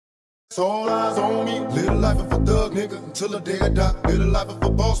All eyes on me. Live the life of a thug nigga until the day I die. Live the life of a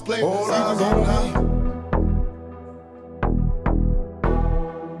boss player. All eyes on me.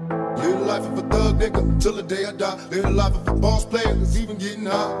 Live the life of a thug nigga until the day I die. Live the life of a boss player. It's even getting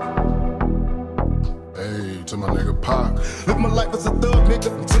hot. Hey, to my nigga Pac. Live my life as a thug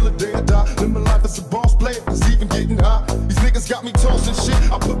nigga until the day I die. Live my life as a boss player. It's even getting hot. These niggas got me tossing shit.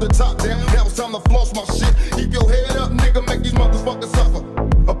 I put the top down. Now it's time to floss my shit. Keep your head up, nigga. Make these motherfuckers suffer.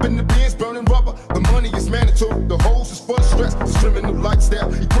 Up in the bins, burning rubber. The money is mandatory. The hose is for the stress. This criminal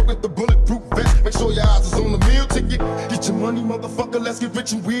lifestyle. Equipped with the bulletproof vest. Make sure your eyes is on the meal ticket. Get your money, motherfucker. Let's get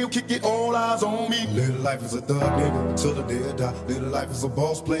rich and we'll kick it. All eyes on me. Live life as a thug nigga until the day I die. Live life as a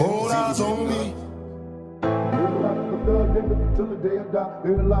boss player. All eyes on me. Live life as a thug nigga until the day I die.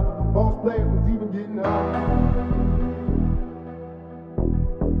 Live life as a boss player. It's even getting hot.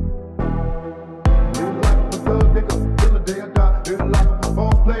 Live life as a thug nigga until the day I die. Live life as a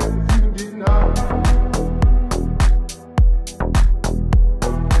boss player. It's even getting hot.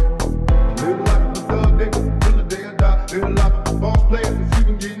 Live life as a thug nigga until the day I die. Live life as a boss player. It's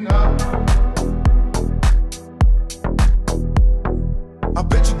even getting hot. I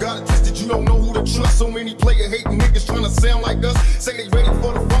bet you got it twisted, you don't know who to trust. So many player-hating niggas trying to sound like us. Say they ready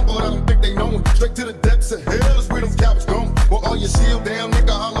for the front, but I don't think they know it. Straight to the depths of hell is where them cowards going. Well, all your shield down,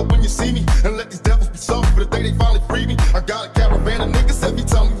 nigga, holler when you see me. And let these devils be soft for the day they finally free me. I got a caravan of niggas every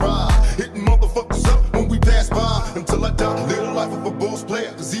time we ride. Hitting motherfuckers up when we pass by. Until I die, live the life of a boss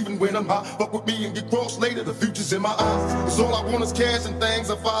player. Cause even when I'm high, fuck with me and get crossed later. The future's in my eyes. Cause all I want is cash and things.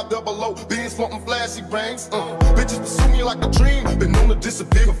 A 500, beans flaunting flashy rings. Bitches pursue me like a dream. Been known to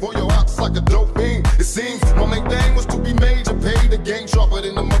disappear before your ops like a dope fiend. It seems my main thing was to be major. Pay the game sharper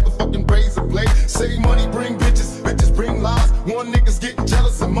than the motherfucking razor blade. Save money, bring bitches. Bitches bring lies. One nigga's getting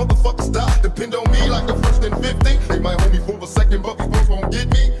jealous and motherfuckers die. Depend on me like the first and 50. They might hold me for a second, but these folks won't get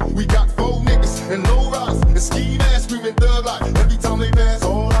me. We got 4 niggas and low riders and ski masks screaming thug like every time they pass.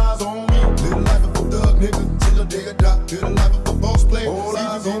 All eyes on me. Live the life of a thug nigga till the day I die. Live the life of a boss player. All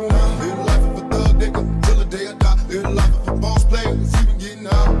eyes on me. Live the life of a thug nigga till the day I die. Live the life of a boss player. It's even getting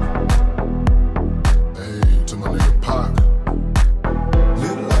hot. Hey, to my nigga Pac.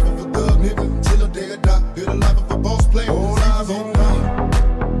 Live the life of a thug nigga till the day I die. Live the life of a boss player. All eyes on me.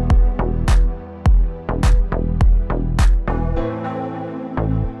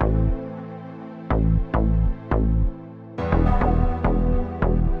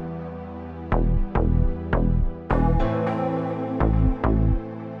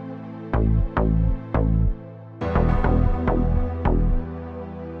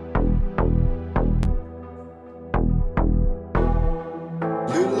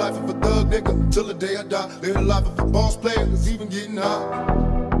 Live the life of a thug nigga till the day I die. Live the life of a boss player. It's even getting hot.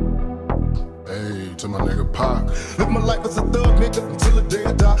 Hey, to my nigga Pac. Live my life as a thug nigga until the day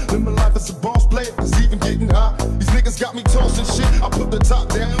I die. Live my life as a boss player. It's even getting hot. These niggas got me tossing shit. I put the top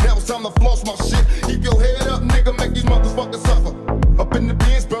down. Now it's time to floss my shit. Keep your head up, nigga. Make these motherfuckers suffer. Up in the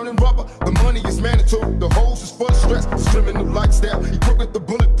bins, burning rubber. The money is mandatory. The hose is for the stress. This criminal lifestyle. Equipped with the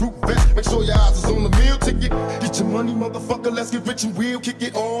bulletproof vest. Make sure your eyes is on the meal ticket. Get your money, motherfucker. Let's get rich and we'll kick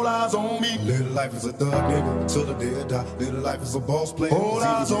it. All eyes on me. Live the life as a thug nigga until the day I die. Live the life as a boss player. All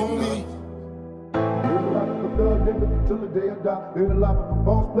eyes on me. Live the life as a thug nigga till the day I die. Live the life of a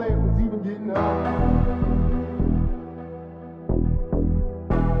boss player. It's even getting hot.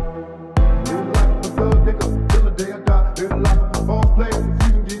 Live the life of a thug nigga till the day I die. Live the life of a boss player. It's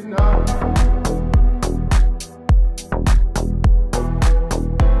even getting hot.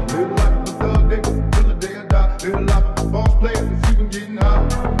 Live the life of a thug nigga till the day I die. Live the life of a boss player. It's even getting hot.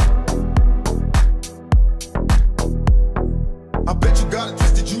 I bet you got it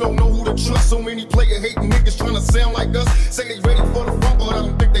twisted, you don't know who to trust. So many player-hating niggas trying to sound like us. Say they ready for the front, but I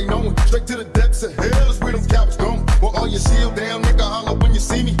don't think they know it. Straight to the depths of hell is where them cowards going. Well, all your shield down, nigga, holler when you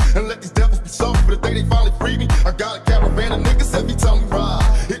see me. And let these devils be soft for the day they finally free me. I got a caravan of niggas every time we ride.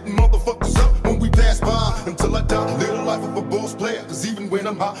 Hitting motherfuckers up when we pass by. Until I die, live the life of a boss player. Cause even when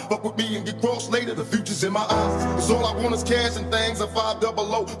I'm high, fuck with me and get crossed later. The future's in my eyes. Cause all I want is cash and things. A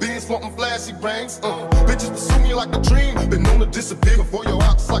 500, beans flaunting flashy rings. Bitches pursue me like a dream. Been known to disappear before your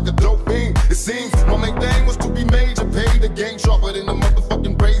ops like a dope fiend. It seems my main thing was to be major. Pay the game sharper than the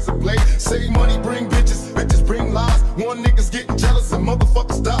motherfucking razor blade. Save money, bring bitches. Bitches bring lies. One nigga's getting jealous and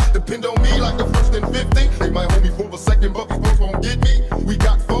motherfuckers die. Depend on me like the first and 50. They might hold me for a second, but these folks won't get me. We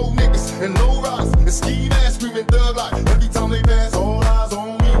got 4 niggas and low riders and ski masks screaming thug like every time they pass. All eyes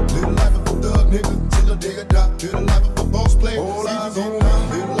on me. Live the life of a thug nigga till the day I die. Live the life of a boss player. All eyes on me.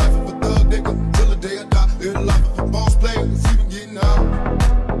 Live the life of a thug nigga till the day I die. Live the life of a boss player. It's even getting hot.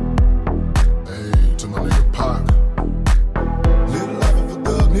 Hey, to my nigga Pac. Live the life of a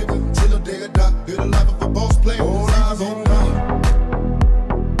thug nigga till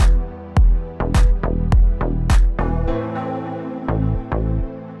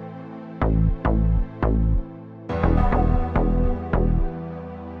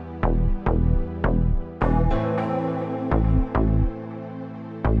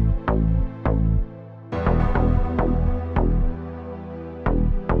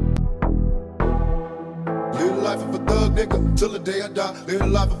die. Live the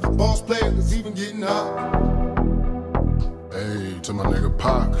life of a boss player, cause even getting high. Hey, to my nigga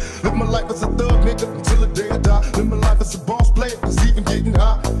Pac. Live my life as a thug nigga until the day I die. Live my life as a boss player, cause even getting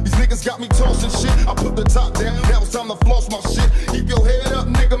high. These niggas got me tossing shit. I put the top down, now it's time to floss my shit. Keep your head up,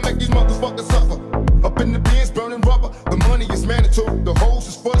 nigga, make these motherfuckers suffer. Up in the bins, burning rubber. The money is mandatory, the hose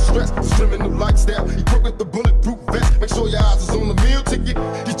is for the stress. The criminal lifestyle, equipped with the bulletproof vest. Make sure your eyes is on the meal ticket.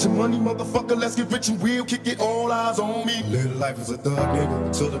 Get your money, motherfucker, let's get rich and we'll kick it. All eyes on me. Live the life as a thug nigga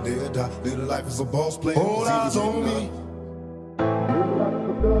until the day I die. Live the life as a boss player. All eyes on me.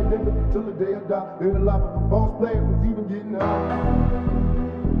 Thug nigga till the day I die. Live the life of a boss player, was even getting high.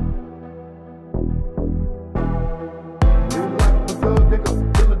 Live the life of a thug nigga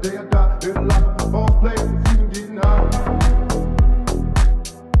till the day I die. Live the life of a boss player, was even getting high.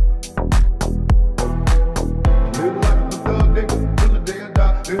 Live the life of a thug nigga till the day I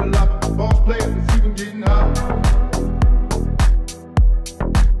die. Live the life of a boss player, was even getting high.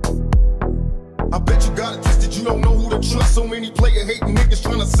 I bet you got it twisted, you don't know who to trust. So many player hating niggas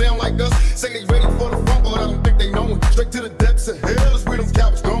trying to sound like us. Say they ready for the front, but I don't think they know it. Straight to the depths of hell is where them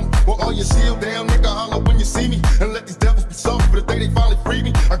cowards going. Well, all your shield down, nigga, holler when you see me. And let these devils be soft for the day they finally free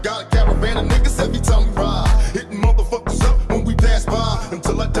me. I got a caravan of niggas every time we ride, hitting motherfuckers up when we pass by.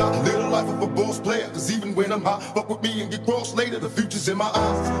 Until I die, live the life of a boss player. Cause even when I'm high, fuck with me and get crossed later. The future's in my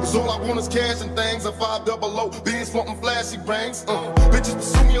eyes. Cause all I want is cash and things. A 500, beans flaunting flashy rings. Bitches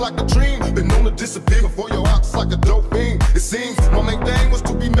pursue me like a dream. Been known to disappear before your ops like a dope fiend. It seems my main thing was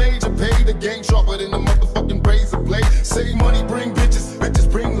to be major, pay the game sharper than the motherfucking razor blade. Save money, bring bitches, bitches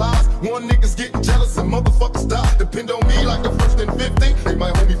bring lies. One nigga's getting jealous and motherfuckers die. Depend on me like the first and 50. They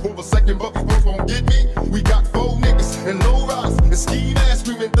might hold me for a second, but before